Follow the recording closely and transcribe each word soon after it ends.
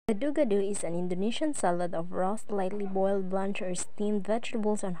Gado-Gado is an Indonesian salad of roast, lightly boiled, blanched, or steamed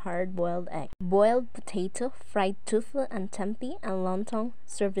vegetables and hard-boiled egg, boiled potato, fried tofu and tempeh, and lontong,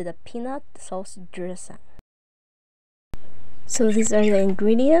 served with a peanut sauce dressing. So these are the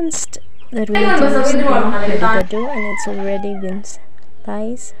ingredients that we need to use in Gado-Gado, and it's already been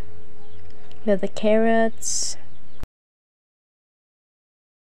sliced. We have the carrots,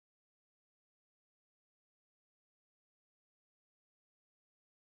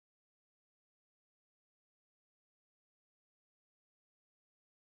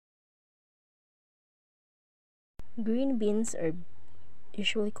 green beans are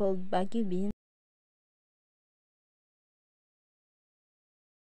usually called Baguio beans,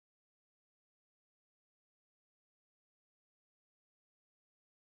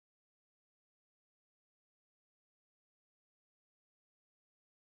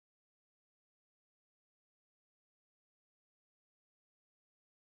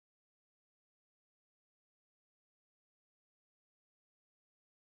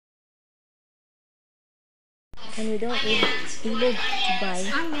 and we don't able to buy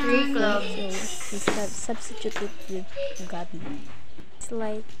clove, so we substitute it with gabi.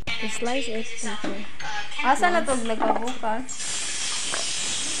 We slice it into. Asa na to bukas?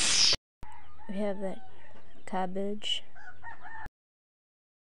 We have the cabbage.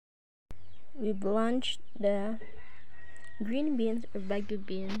 We blanch the green beans or Baguio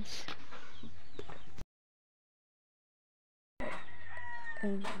beans,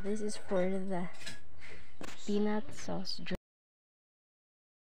 and this is for the peanut sauce dressing.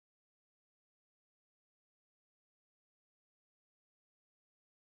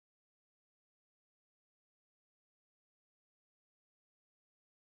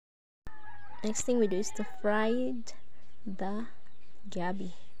 Next thing we do is to fry the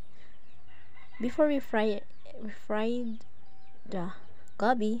gabi. Before we fried the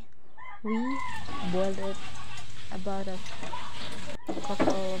gabi, we boiled it about a couple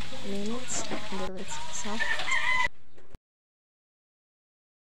of minutes until it's soft.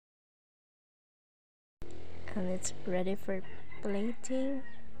 And it's ready for plating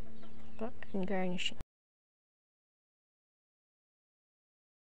and garnishing.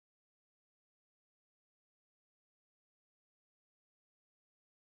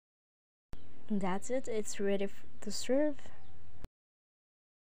 And that's it, it's ready to serve.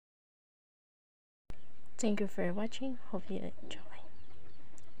 Thank you for watching, hope you enjoy.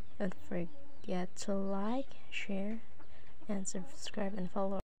 Don't forget to like, share, and subscribe and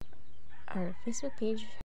follow our Facebook page.